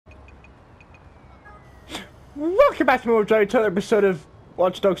Welcome back to more Joe, another episode of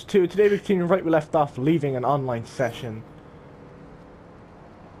Watch Dogs 2. Today we're continuing right where we left off, leaving an online session.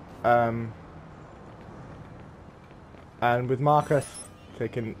 And with Marcus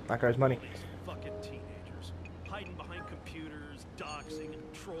taking that guy's money. These fucking teenagers, hiding behind computers, doxing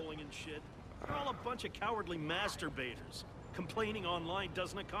and trolling and shit. They're all a bunch of cowardly masturbators. Complaining online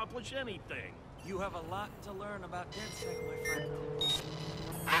doesn't accomplish anything. You have a lot to learn about DedSec, my friend.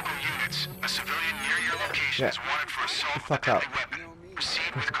 Local units, a civilian near your location is wanted for assault with a deadly weapon.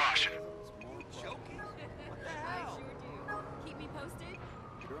 Proceed with caution. I sure do. Keep me posted.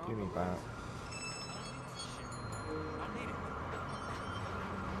 Give me that.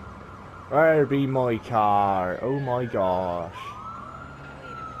 Where be my car? Oh my gosh.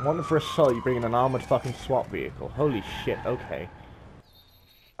 Wanted for assault, you bring in an armored fucking SWAT vehicle. Holy shit, okay.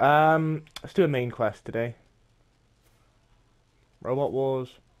 Let's do a main quest today. Robot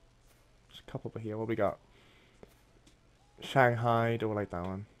Wars. There's a couple over here. What we got? Shanghai. Don't like that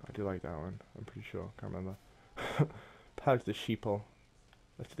one. I do like that one. I'm pretty sure. Can't remember. Pals the Sheeple.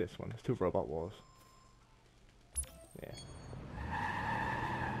 Let's do this one. Let's do Robot Wars. Yeah.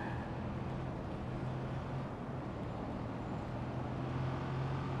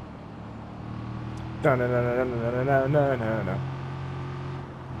 No, no, no, no, no, no, no, no, no, no.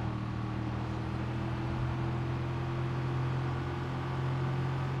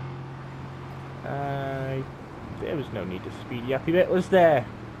 There was no need to speed you up a bit, was there?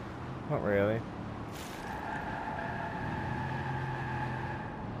 Not really.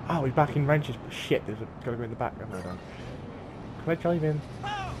 Oh, we're back in wrenches. Shit, there's a gotta go in the back. Oh, hold on. Can I drive in?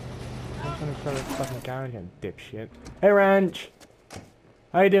 I'm trying to throw a fucking garage again, dipshit. Hey, Wrench!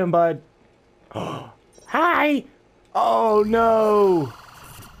 How you doing, bud? Hi! Oh, no!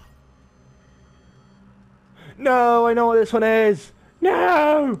 No, I know what this one is!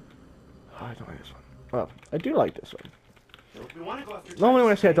 No! Oh, I don't like this one. Well, I do like this one. We want to go after Normally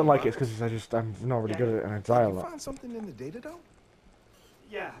when I say I don't like it, it's because I'm not really good at it and I die a Did you lot. find something in the data though?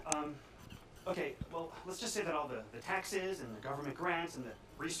 Yeah, okay, well, let's just say that all the taxes and the government grants and the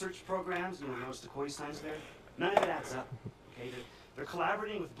research programs, you know, notice the koi signs there, none of it adds up, okay? They're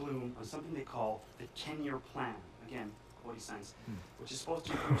collaborating with Bloom on something they call the 10-year plan. Again, koi signs, which is supposed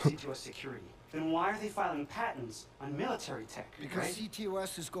to improve CTOS security. Then why are they filing patents on military tech, Because right?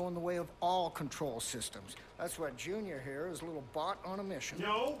 CTOS is going the way of all control systems. That's why Junior here is a little bot on a mission.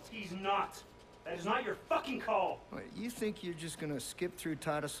 No, he's not. That is not your fucking call. Wait, you think you're just gonna skip through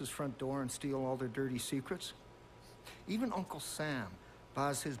Titus's front door and steal all their dirty secrets? Even Uncle Sam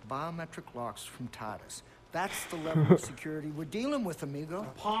buys his biometric locks from Titus. That's the level of security we're dealing with, amigo. A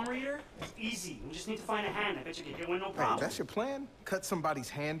palm reader? It's easy. We just need to find a hand. I bet you can get one, no Hey, problem. that's your plan? Cut somebody's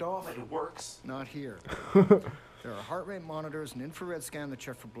hand off? But it works. Not here. There are heart rate monitors and infrared scan that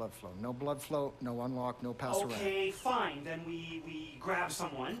check for blood flow. No blood flow, no unlock, no pass around. Okay, fine. Then we grab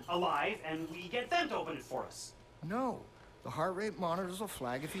someone alive and we get them to open it for us. No. The heart rate monitors will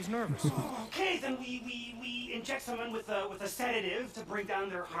flag if he's nervous. Okay, then we inject someone with a sedative to bring down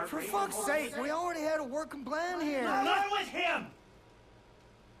their heart For rate. fuck's sake, we already had a working plan here. Not with him.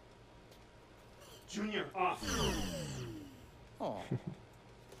 Junior, off. Oh.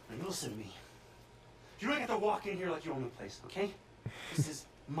 And listen to me. You don't get to walk in here like you own the place, okay? This is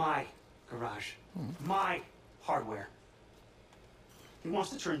my garage, my hardware. He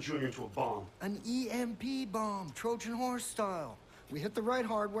wants to turn Junior into a bomb. An EMP bomb, Trojan horse style. We hit the right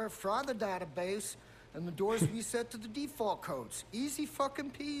hardware, fry the database, and the doors reset to the default codes. Easy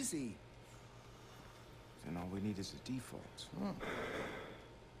fucking peasy. Then all we need is the defaults.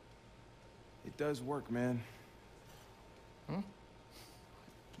 It does work, man.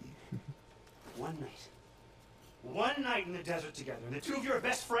 One night in the desert together, and the two of you are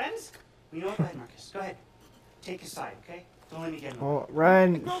best friends? You know what? Go ahead, Marcus. Go ahead. Take his side, okay? Don't let me get in the way. Oh,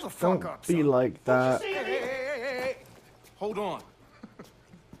 Wrench, Grow the fuck don't up, be son. like that. Say anything. Hey. Hold on.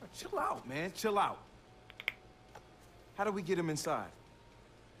 Chill out, man. Chill out. How do we get him inside?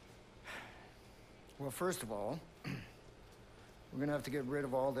 Well, first of all, we're gonna have to get rid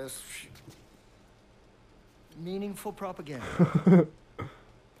of all this meaningful propaganda.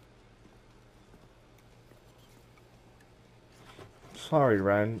 Sorry,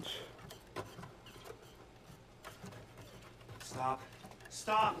 Wrench. Stop.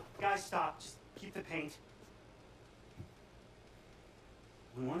 Stop. Guys, stop. Just keep the paint.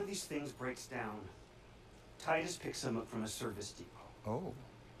 When one of these things breaks down, Titus picks him up from a service depot. Oh.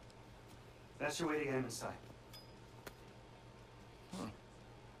 That's your way to get him inside.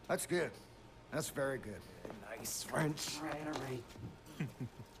 That's good. That's very good. Nice French. All right.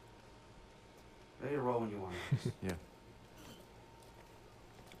 Ready to roll when you want. Yeah.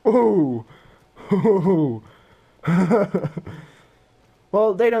 Oh, oh,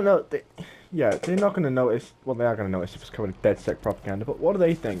 Well, they don't know. Yeah, they're not going to notice. Well, they are going to notice if it's covered in DedSec propaganda. But what do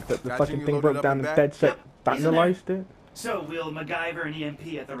they think? That the fucking thing broke down and DedSec vandalized it? So, will MacGyver and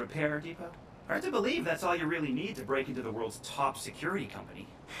EMP at the repair depot? Hard to believe that's all you really need to break into the world's top security company.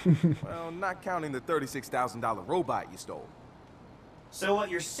 Well, not counting the $36,000 robot you stole. So what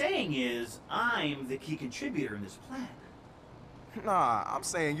you're saying is, I'm the key contributor in this plan. Nah, I'm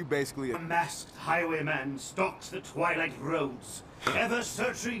saying you basically... A masked highwayman stalks the twilight roads, ever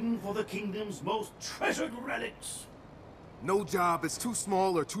searching for the kingdom's most treasured relics. No job is too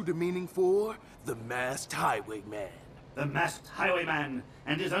small or too demeaning for the masked highwayman. The masked highwayman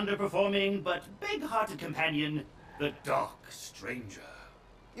and his underperforming but big-hearted companion, the Dark Stranger.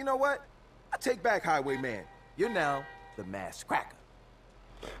 You know what? I take back highwayman. You're now the masked cracker.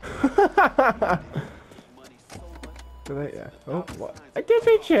 Yeah. Oh, what? I did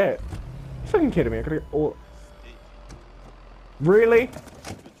that shit! You fucking kidding me? I gotta get all... Really?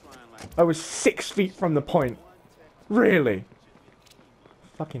 I was 6 feet from the point. Really?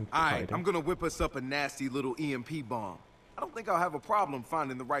 Fucking Alright, I'm gonna whip us up a nasty little EMP bomb. I don't think I'll have a problem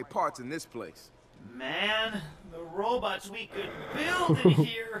finding the right parts in this place. Man, the robots we could build in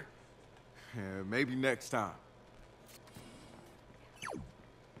here. Yeah, maybe next time.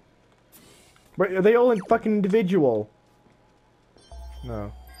 Wait, are they all in fucking individual?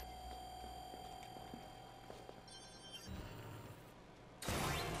 No.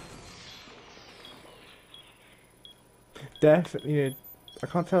 Definitely. I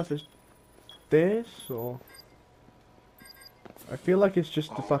can't tell if it's this or. I feel like it's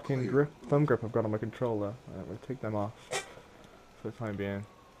just the fucking thumb grip I've got on my controller. I'm gonna take them off for the time being.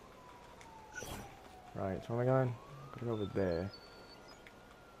 Right, so where am I going? Gotta go over there.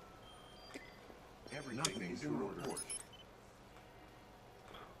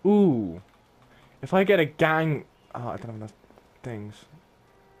 Ooh. If I get a gang... Oh, I don't have enough things.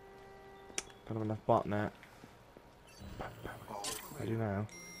 Don't have enough botnet. I do now.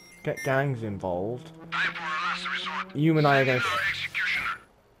 Get gangs involved. You and I are gonna...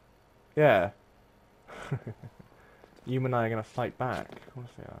 Yeah. You and I are gonna fight back. Of course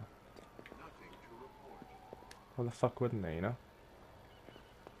they are. What the fuck wouldn't they, you know?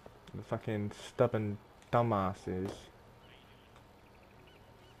 The fucking stubborn dumbasses.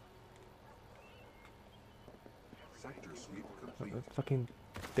 Fucking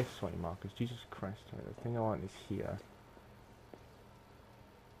this way, Marcus. Jesus Christ. The thing I want is here.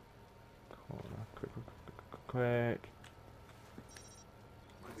 Corner. Quick.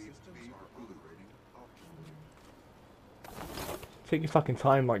 Take your fucking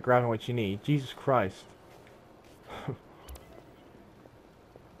time, like grabbing what you need. Jesus Christ.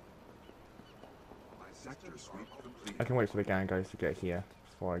 I can wait for the gang guys to get here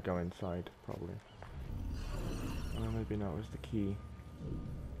before I go inside, probably. Oh, maybe not. Where's the key?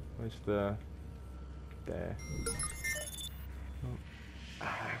 Where's the... There. Oh.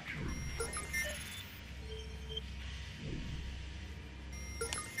 Ah.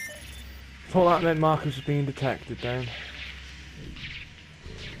 Thought that meant Marcus was being detected then.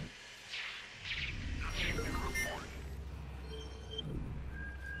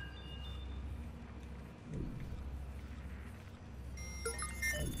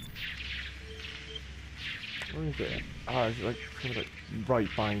 Where is it? Oh, it's like kind of like right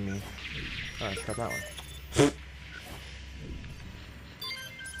by me. Oh, let's grab that one.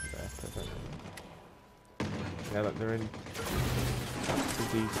 There, perfect. Yeah, look, they're in.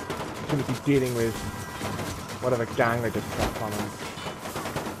 Gonna be dealing with whatever gang they just trapped on them.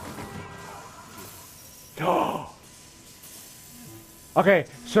 Oh. Okay,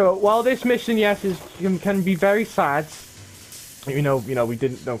 so while this mission, yes, can be very sad. You know, we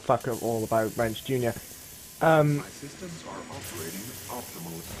didn't know fuck all about Wrench Jr. My systems are operating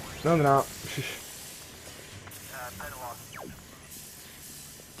optimally. No, they're not.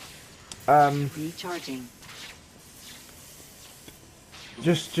 Recharging.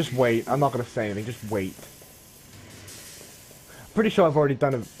 Just wait. I'm not gonna say anything. Just wait. Pretty sure I've already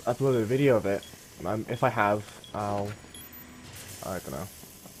uploaded a video of it. If I have, I don't know.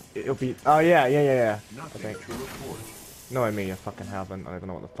 It'll be. Oh yeah. I think. No, I mean I fucking haven't. I don't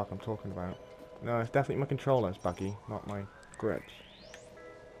know what the fuck I'm talking about. No, it's definitely my controllers, Bucky, not my grips.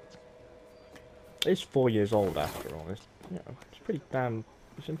 It's 4 years old after all. It's pretty damn.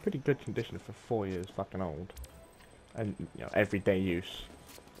 It's in pretty good condition for 4 years fucking old, and everyday use.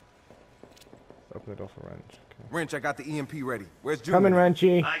 Open the door for Wrench. Okay. Wrench, I got the EMP ready. Where's Junior? Coming,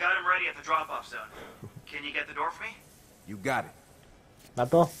 Wrenchy. I got him ready at the drop-off zone. Can you get the door for me? You got it.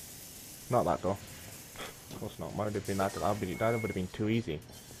 That door? Not that door. Of course not. Might have been that door. That would have been too easy.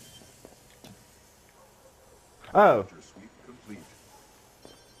 Oh. Sweep complete.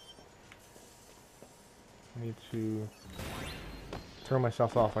 I need to throw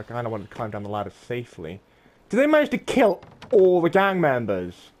myself off. I kind of want to climb down the ladder safely. Did they manage to kill all the gang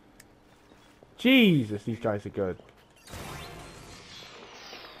members? Jesus, these guys are good.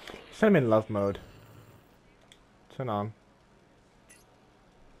 Set them in love mode. Turn on.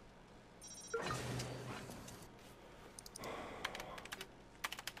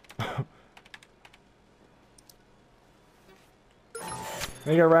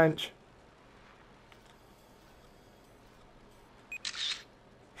 There you go, wrench.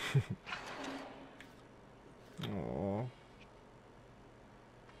 Aww.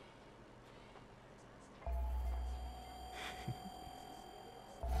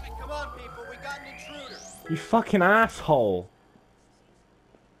 Come on, people, we got an intruder. You fucking asshole.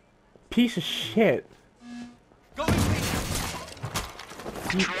 Piece of shit. Go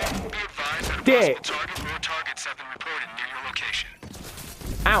Dick. Target or targets have been reported near your location.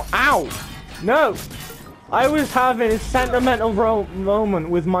 Ow, ow! No! I was having a sentimental moment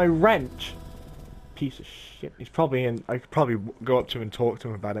with my wrench. Piece of shit. He's probably in. I could probably go up to him and talk to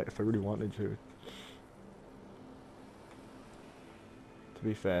him about it if I really wanted to. To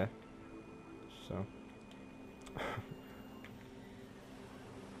be fair. So.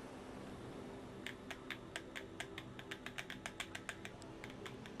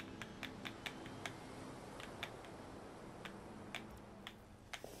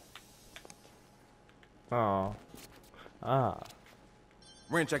 Oh. Ah.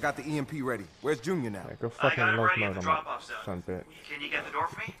 Wrench, I got the EMP ready. Where's Junior now? Yeah, go fucking love mode on that son of a bitch. Can you get the door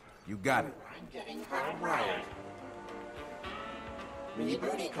for me? You got it. I'm getting hardwired.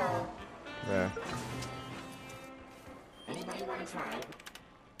 Rebooty call. There. Anybody want to try?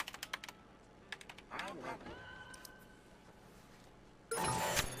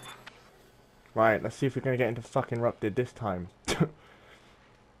 Right, let's see if we're gonna get into fucking erupted this time.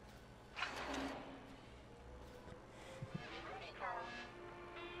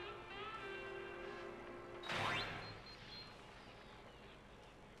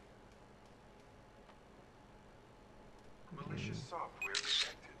 Malicious software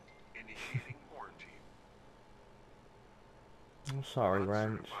detected. Initiating quarantine. I'm sorry,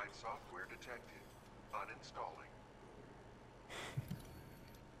 Wrench. Uncertified software detected. Uninstalling.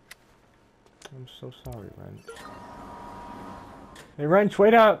 I'm so sorry, Wrench. Hey, Wrench,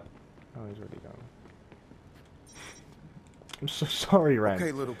 wait up! Oh, he's already gone. I'm so sorry, Wrench.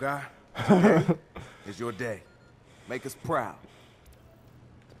 Okay, little guy. Today is your day. Make us proud.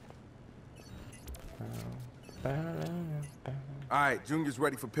 Alright, Junior's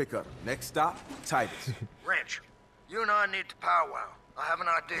ready for pickup. Next stop, Titus. Wrench, you and I need to powwow. I have an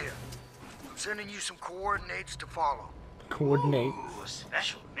idea. I'm sending you some coordinates to follow. Coordinate. Ooh, a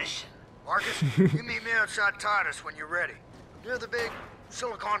special mission. Marcus, you meet me outside Titus when you're ready. Near the big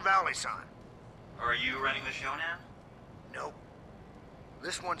Silicon Valley sign. Are you running the show now? Nope.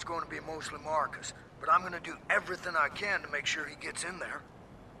 This one's going to be mostly Marcus, but I'm going to do everything I can to make sure he gets in there.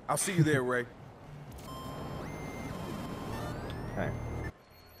 I'll see you there, Ray. Okay.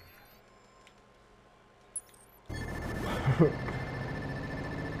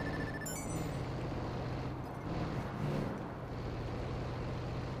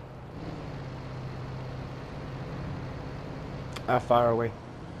 Far away.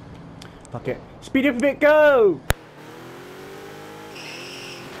 Fuck it. Speed up a bit, go!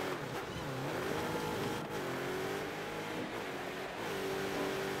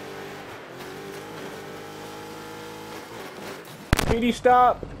 Speedy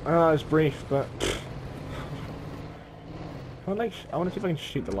stop! Oh, it's brief, but... I want to see if I can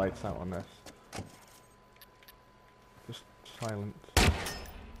shoot the lights out on this. Just silent.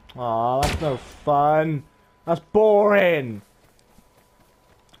 Aw, that's no fun! That's boring!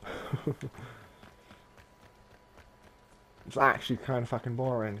 It's actually kind of fucking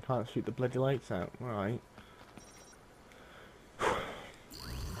boring. Can't shoot the bloody lights out. Alright.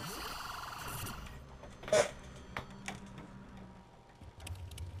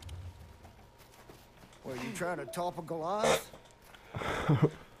 Well, you trying to topple Goliath?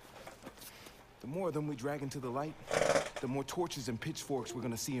 The more of them we drag into the light, the more torches and pitchforks we're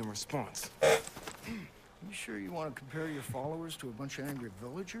gonna see in response. You sure you want to compare your followers to a bunch of angry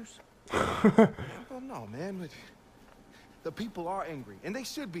villagers? Well, no, man. But the people are angry, and they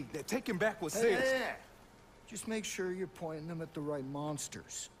should be. They're taking back what's theirs. Hey. Just make sure you're pointing them at the right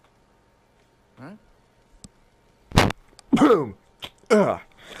monsters. Huh? Boom! Ugh.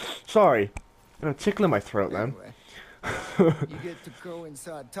 Sorry. Got a tickle in my throat then. Anyway, you get to go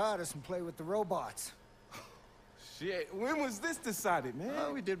inside Titus and play with the robots. Shit, when was this decided, man?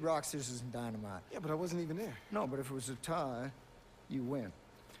 Oh, we did rock, scissors, and dynamite. Yeah, but I wasn't even there. No, but if it was a tie, you win.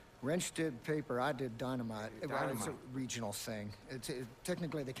 Wrench did paper, I did dynamite. Well, it's a regional thing.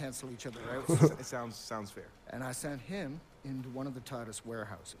 Technically, they cancel each other out. It sounds fair. And I sent him into one of the Titus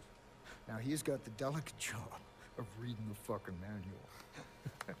warehouses. Now, he's got the delicate job of reading the fucking manual.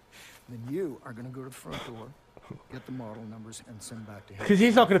 Then you are gonna go to the front door, get the model numbers, and send back to him. Because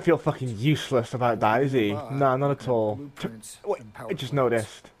he's not going to feel fucking useless about that, is he? No, not at all. Wait, I just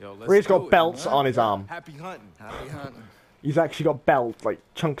noticed. Ray's got belts on his arm. Happy hunting. Happy hunting. He's actually got belts, like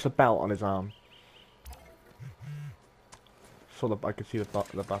chunks of belt on his arm. So I could see the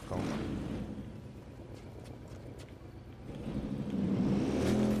buckle.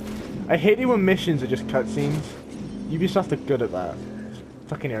 I hate it when missions are just cutscenes. Ubisoft are good at that. It's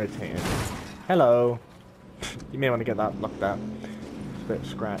fucking irritating. Hello. You may want to get that looked at. It's a bit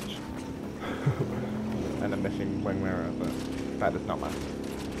scratched. And a missing wing mirror, but that does not matter.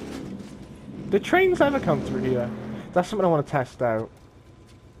 Do trains ever come through here? That's something I want to test out.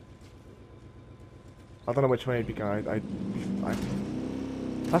 I don't know which way it'd be going.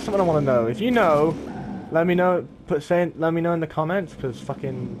 That's something I want to know. If you know, let me know. Let me know in the comments, because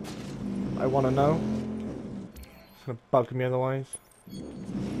fucking I want to know. It's gonna bug me otherwise.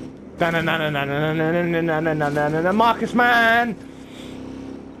 Marcus, man!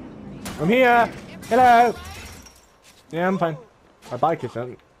 I'm here! Hello! Yeah, I'm fine. My bike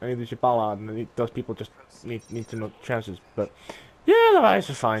isn't. I need to ballad, and those people just need to know trousers. But yeah, the bikes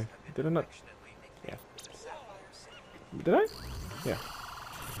are fine. Did I not? Yeah. Did I? Yeah.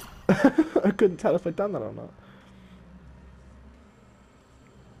 I couldn't tell if I'd done that or not.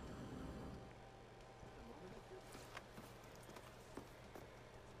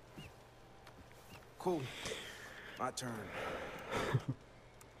 Cool. My turn.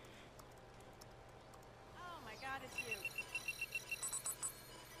 Oh my god, it's you.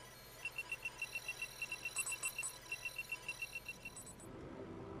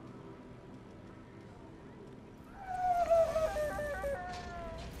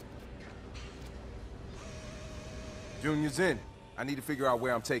 Junior's in. I need to figure out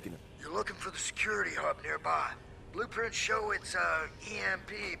where I'm taking him. You're looking for the security hub nearby. Blueprints show it's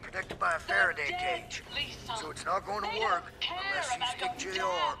EMP protected by a Faraday cage. So it's not going to work unless you stick JR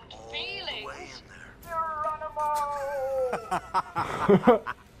all the way in there.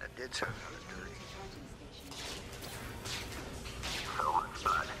 That did sound kind of dirty. So much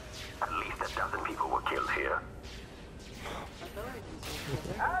blood. At least a dozen people were killed here.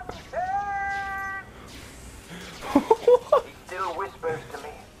 He still whispers to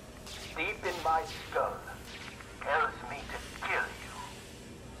me, deep in my skull, tells me to kill you.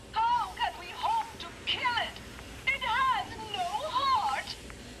 How can we hope to kill it? It has no heart.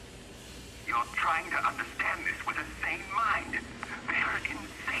 You're trying to understand this with a sane mind. They're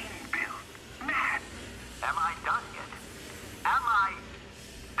insane, Bill. Mad. Am I done yet? Am I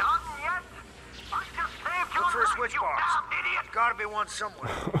done yet? I just saved your Look for a life, switch you box. damn idiot! There's gotta be one somewhere.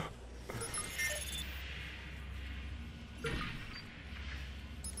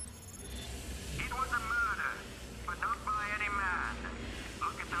 It was a murder, but not by any man.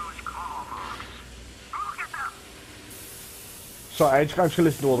 Look at those claw marks. Look at them! Sorry, I just got to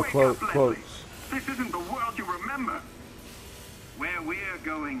listen to all the quotes. This isn't the world you remember. Where we're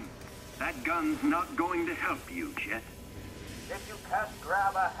going, that gun's not going to help you, Chet. If you can't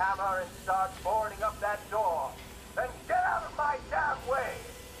grab a hammer and start boarding up that door, then get out of my damn way!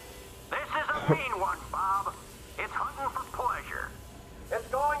 This is a mean one, Bob. It's hunting for pleasure. It's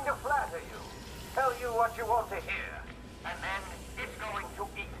going to flatter you, tell you what you want to hear, and then it's going to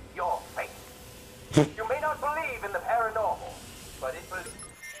eat your face. You may not believe in the paranormal, but it will...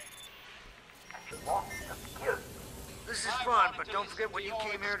 And it wants to kill you. This is fun, but don't forget what you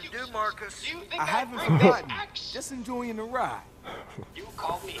came here to do, Marcus. I haven't forgotten. Just enjoying the ride. You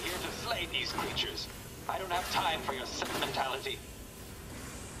called me here to slay these creatures. I don't have time for your sentimentality.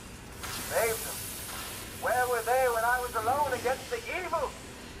 Saved them. Where were they when I was alone against the evil?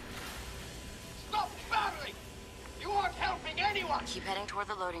 Stop battling! You aren't helping anyone! Keep heading toward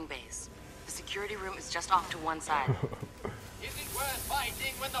the loading base. The security room is just off to one side. Is it worth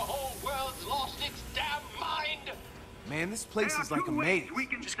fighting when the whole world's lost its damn mind? Man, this place is like a maze.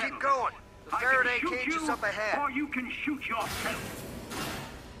 Just keep going. The Faraday cage is up ahead. Or you can shoot yourself.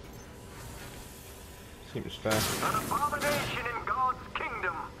 Seems fair. An abomination in God's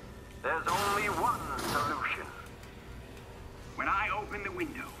kingdom. There's only one solution. When I open the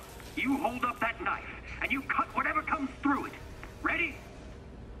window, you hold up that knife and you cut whatever comes through it. Ready?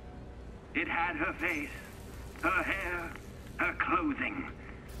 It had her face, her hair, her clothing.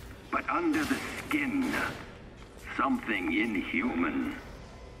 But under the skin, something inhuman.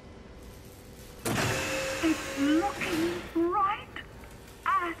 It's looking right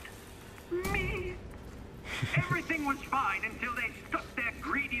at me. Everything was fine until they stuck their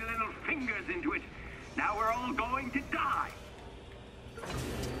greedy little fingers into it. Now we're all going to die.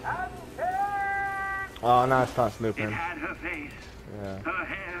 Oh, now it starts It looping. had her face, Yeah. her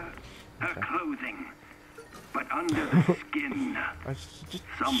hair, her clothing. But under the skin, It's just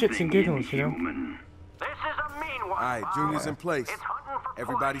something shits and giggles, you know? inhuman. This is a mean one. All right, Junior's in place. It's hunting for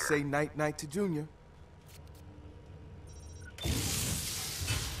Everybody pleasure. say night-night to Junior.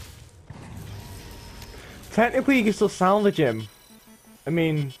 Technically, you can still salvage him. I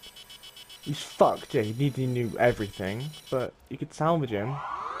mean, he's fucked, yeah, he knew everything, but you could salvage him.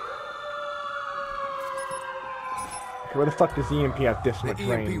 Okay, where the fuck does the EMP have this The much EMP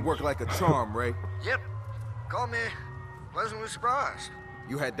range? worked like a charm, Ray. Yep. Call me pleasantly surprised.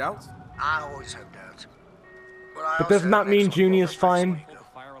 You had doubts? I always have doubts. But I But also doesn't have that mean excellent Junior's poker face, fine? so you know.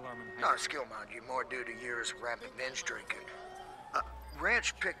 Not a skill, mind you, more due to years of rampant binge drinking.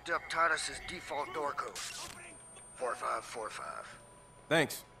 Ranch picked up Titus's default door code. 4545.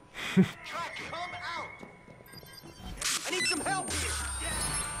 Thanks. Come out! I need some help here.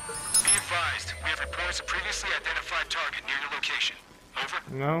 Be advised, we have reports of previously identified target near your location. Over.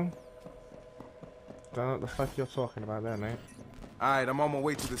 No? Don't know what the fuck you're talking about there, mate. Alright, I'm on my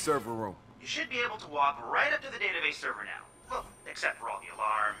way to the server room. You should be able to walk right up to the database server now. Well, except for all the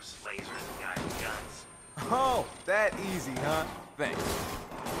alarms, lasers, and guys with guns. Oh, that easy, huh? Thanks.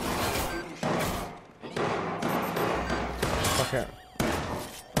 Fuck it.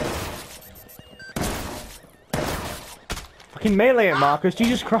 Fucking melee it, Marcus,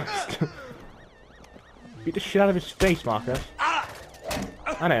 Jesus Christ. Beat the shit out of his face, Marcus.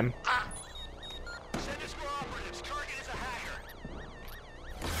 And him.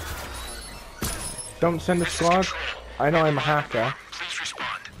 Don't send a squad. I know I'm a hacker. Please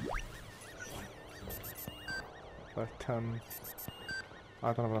respond. But,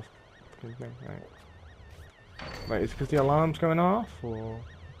 I don't know what else. Wait, is it because the alarm's going off, or?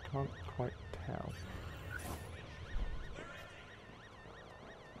 Can't quite tell.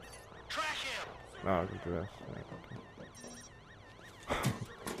 Oh, I can do this. Right, okay.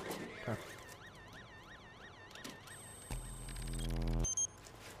 Okay.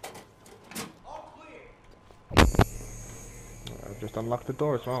 I've just unlocked the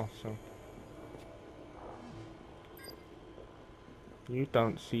door as well, so. You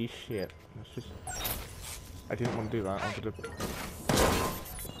don't see shit. That's just. I didn't want to do that. I wanted to.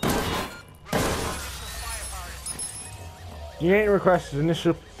 You ain't requested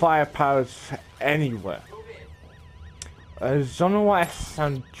initial firepowers anywhere. I don't know why I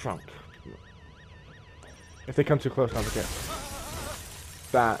sound drunk. If they come too close, I'll forget.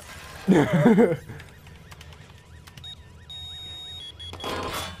 That.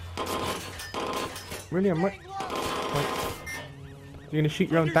 Really, I'm right. Like, you're gonna shoot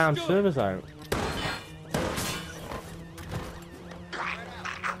your own damn servers out.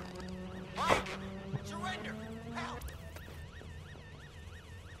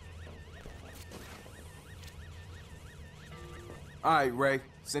 Alright, Ray.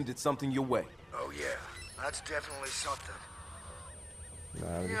 Sending something your way. Oh yeah, that's definitely something.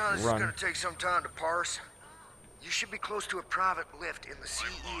 Nah, You know, this is run. gonna take some time to parse. You should be close to a private lift in the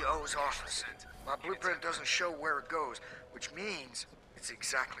CEO's office. My blueprint doesn't show where it goes, which means it's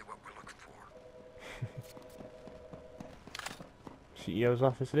exactly what we're looking for. CEO's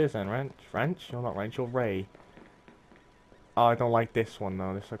office it is then, Wrench? Wrench? You're not Wrench, you're Ray. Oh, I don't like this one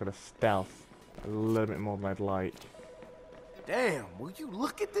though. This I got a stealth. A little bit more than I'd like. Damn, will you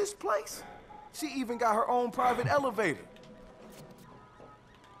look at this place? She even got her own private elevator.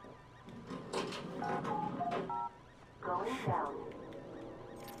 Going down.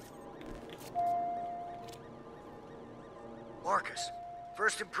 Marcus,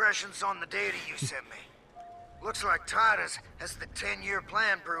 first impressions on the data you sent me. Looks like Titus has the 10-year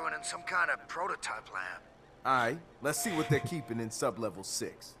plan brewing in some kind of prototype lab. Alright, let's see what they're keeping in sub-level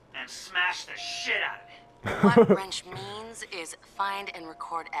 6. And smash the shit out of it. What Wrench means is find and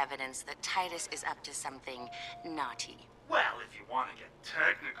record evidence that Titus is up to something naughty. Well, if you want to get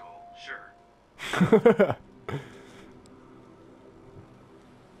technical, sure.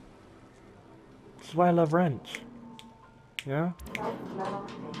 This is why I love Wrench. You know?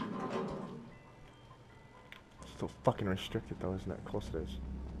 Still fucking restricted though, isn't it? Of course it is.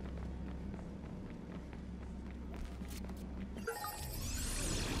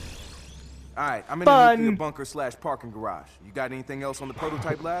 Alright, I'm in Fun. a nuclear bunker / parking garage. You got anything else on the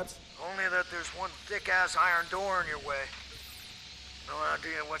prototype labs? Only that there's one thick-ass iron door in your way. No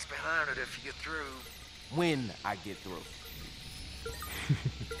idea what's behind it if you get through. when I get through.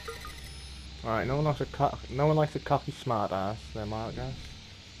 Alright, no one likes a cocky smart ass there, Mark, guys.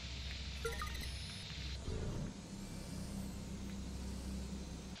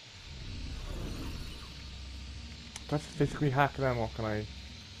 Do I have to physically hack them, or can I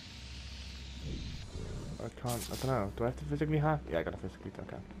can't, I don't know. Do I have to physically hack? Yeah, I gotta physically,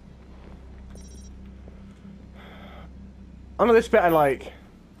 okay. Oh no, this bit I like.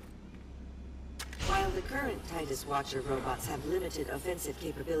 While the current Titus Watcher robots have limited offensive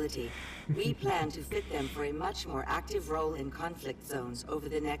capability, we plan to fit them for a much more active role in conflict zones over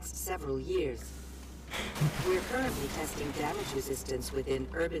the next several years. We're currently testing damage resistance within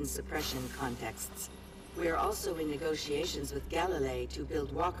urban suppression contexts. We're also in negotiations with Galilei to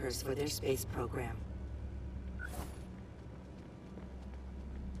build walkers for their space program.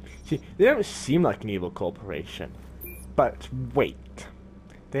 See, they don't seem like an evil corporation. But wait.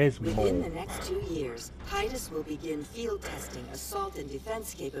 There's more. Within the next 2 years, Titus will begin field testing assault and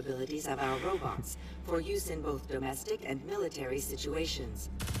defense capabilities of our robots for use in both domestic and military situations.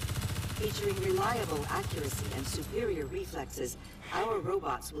 Featuring reliable accuracy and superior reflexes, our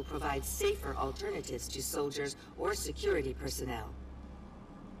robots will provide safer alternatives to soldiers or security personnel.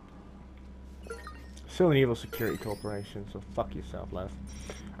 Still an evil security corporation, so fuck yourself, Les.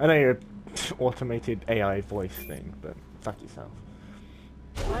 I know you're automated AI voice thing, but fuck yourself.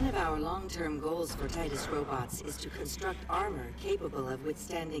 One of our long-term goals for Titus robots is to construct armor capable of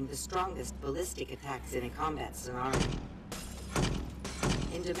withstanding the strongest ballistic attacks in a combat scenario.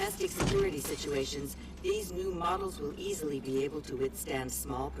 In domestic security situations, these new models will easily be able to withstand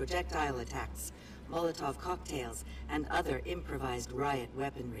small projectile attacks, Molotov cocktails, and other improvised riot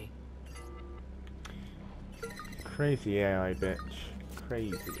weaponry. Crazy AI bitch.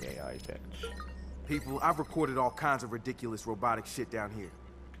 Crazy AI bitch. People, I've recorded all kinds of ridiculous robotic shit down here.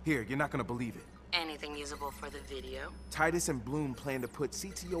 Here, you're not gonna believe it. Anything usable for the video? Titus and Bloom plan to put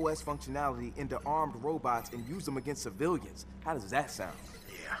CTOS functionality into armed robots and use them against civilians. How does that sound?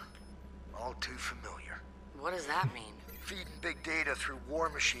 Yeah, all too familiar. What does that mean? Feeding big data through war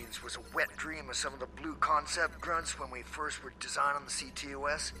machines was a wet dream of some of the blue concept grunts when we first were designing the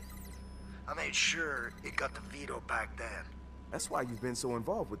CTOS. I made sure it got the veto back then. That's why you've been so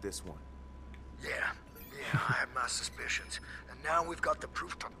involved with this one. Yeah, I had my suspicions. And now we've got the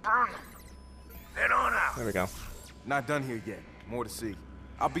proof to burn them. Head on out. There we go. Not done here yet. More to see.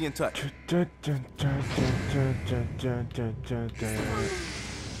 I'll be in touch. Weapon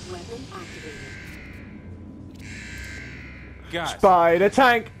activated. Guys. Spider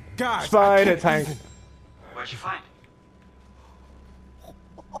tank! Guys, Spider tank! What'd you find?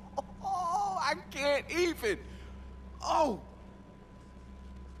 Oh, I can't even. Oh.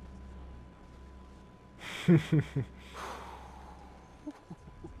 Man,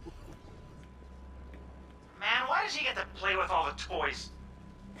 why does he get to play with all the toys?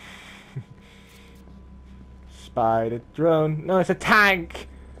 Spider drone. No, it's a tank!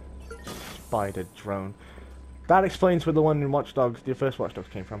 Spider drone. That explains where the one in Watch Dogs, the first Watch Dogs,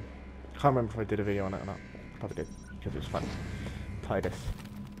 came from. Can't remember if I did a video on it or not. Probably did, because it was fun. Titus.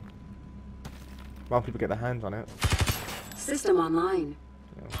 Well, people get their hands on it. System online.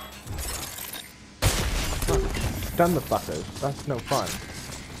 Yeah. Stun the fuckers. That's no fun.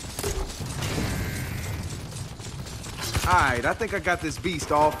 Alright, I think I got this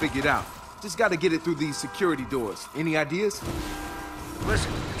beast all figured out. Just gotta get it through these security doors. Any ideas?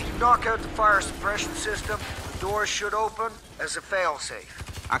 Listen, if you knock out the fire suppression system, the doors should open as a failsafe.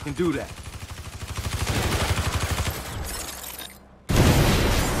 I can do that.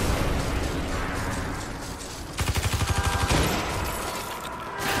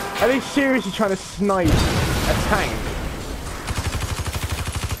 Are they seriously trying to snipe a tank?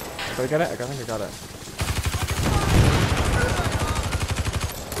 Did I get it? I think I got it.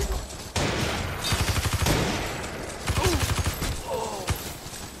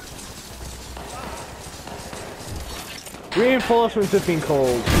 Reinforcements have been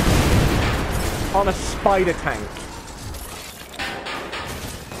called on a spider tank.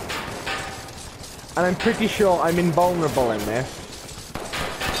 And I'm pretty sure I'm invulnerable in this.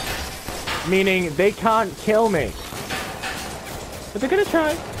 Meaning they can't kill me. But they're gonna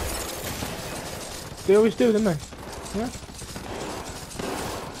try. They always do, don't they? Yeah.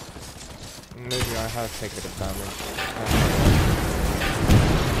 Maybe I have taken a damage.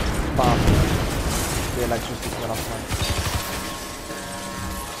 Bastard. The electricity went off my...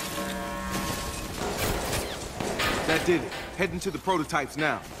 That did it. Heading to the prototypes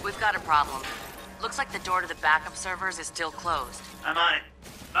now. We've got a problem. Looks like the door to the backup servers is still closed. I'm on it.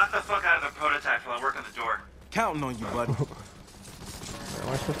 Knock the fuck out of the prototype while I work on the door. Counting on you, buddy. Where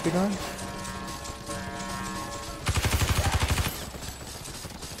am I supposed to be going?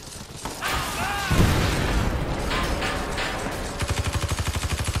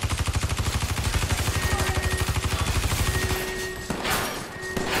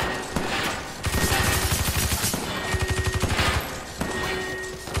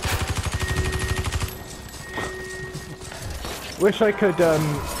 Wish I could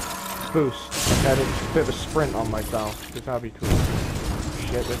boost. I had a bit of a sprint on myself, because that'd be cool.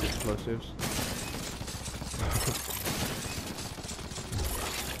 Shit, with explosives.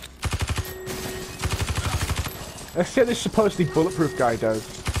 Let's see what this supposedly bulletproof guy does.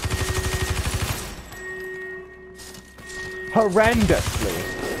 Horrendously.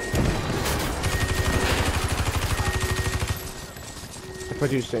 If I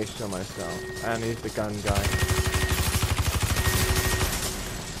do say so myself. And he's the gun guy.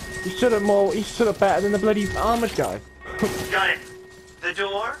 He's sort of better than the bloody armored guy. Got it. The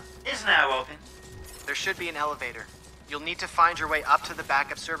door is now open. There should be an elevator. You'll need to find your way up to the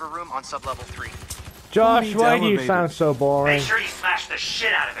backup server room on sub-level 3. Josh, why do you sound so boring? Make sure you smash the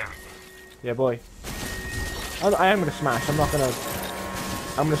shit out of everything. Yeah, boy. I am gonna smash. I'm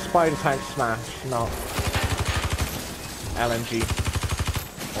gonna spider tank smash, not LMG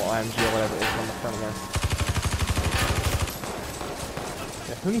or MG or whatever it is on the front of there.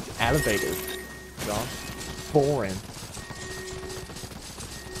 Yeah, who needs elevators? Josh, boring.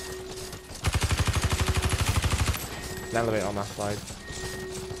 An elevator on that side.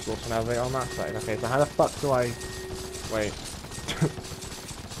 There's also an elevator on that side. Okay, so how the fuck do I... Wait.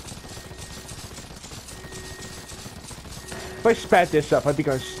 If I sped this up, I'd be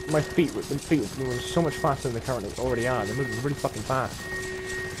going... My feet would be moving so much faster than they currently already are. They're moving really fucking fast.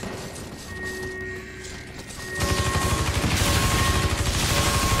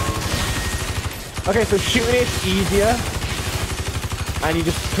 Okay, so shooting it's easier. And you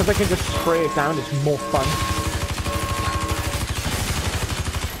just... Because I can just spray it down, it's more fun.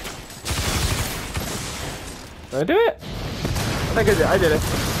 Did I do it? I think I did it.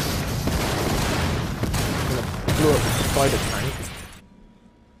 I'm gonna blow up the spider tank.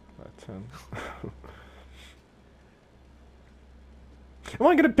 But, am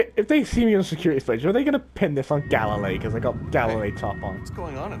I gonna if they see me on security footage, are they gonna pin this on Galilee? Because I got Galilee top on. What's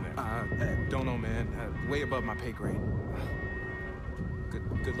going on in there? Don't know, man. Way above my pay grade.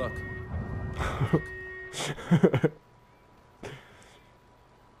 Good luck.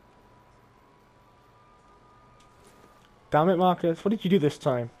 Damn it, Marcus. What did you do this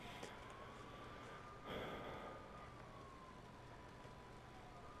time?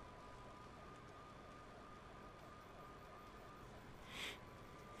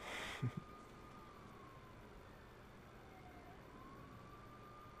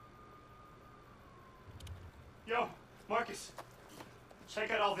 Yo, Marcus.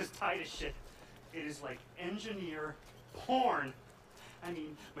 Check out all this Titus shit. It is like engineer porn. I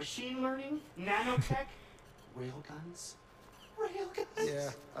mean, machine learning, nanotech, railguns. Yeah,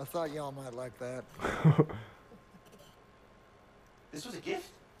 I thought y'all might like that. This was a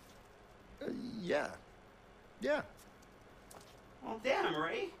gift? Yeah. Yeah. Well, damn,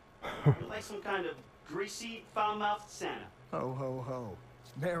 Ray. You're like some kind of greasy, foul-mouthed Santa. Ho, ho, ho.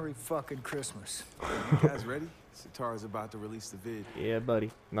 Merry fucking Christmas. You guys ready? Sitara's about to release the vid. Yeah, buddy.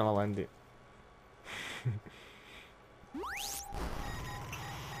 No, I'll end it.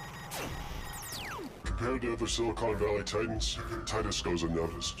 Compared to other Silicon Valley titans, Titus goes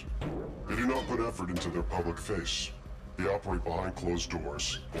unnoticed. They do not put effort into their public face. They operate behind closed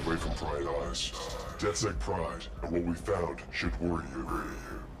doors, away from prying eyes. DedSec pride, and what we found should worry you.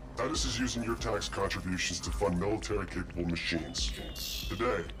 Titus is using your tax contributions to fund military-capable machines.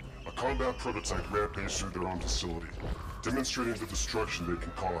 Today, a combat prototype rampaged through their own facility, demonstrating the destruction they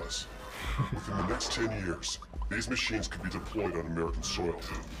can cause. Within the next 10 years, these machines could be deployed on American soil.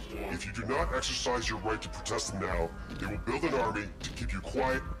 If you do not exercise your right to protest them now, they will build an army to keep you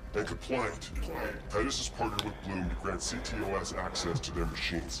quiet and compliant. Titus has partnered with Blume to grant CTOS access to their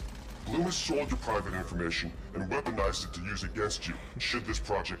machines. Blume has sold your private information and weaponized it to use against you, should this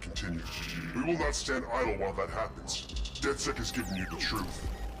project continue. We will not stand idle while that happens. DedSec has given you the truth.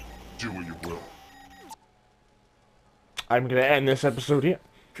 Do what you will. I'm gonna end this episode here.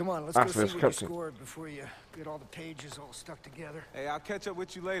 Come on, let's go see what you scored before you get all the pages all stuck together. Hey, I'll catch up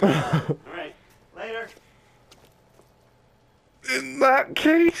with you later. All right, later. In that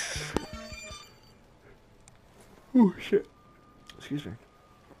case... Oh, shit. Excuse me.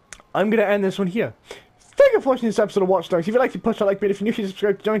 I'm gonna end this one here. Thank you for watching this episode of Watch Dogs. If you like to push that like button, if you're new,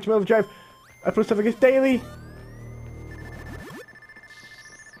 subscribe to join Team Overdrive. I post stuff like this daily.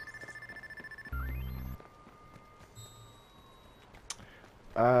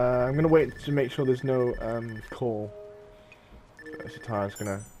 I'm gonna wait to make sure there's no call. Sitara's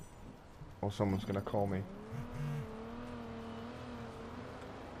gonna, or someone's gonna call me.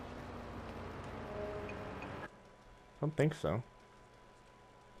 I don't think so.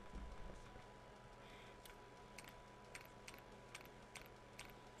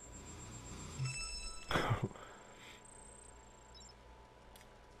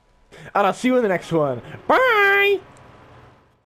 and I'll see you in the next one. Bye!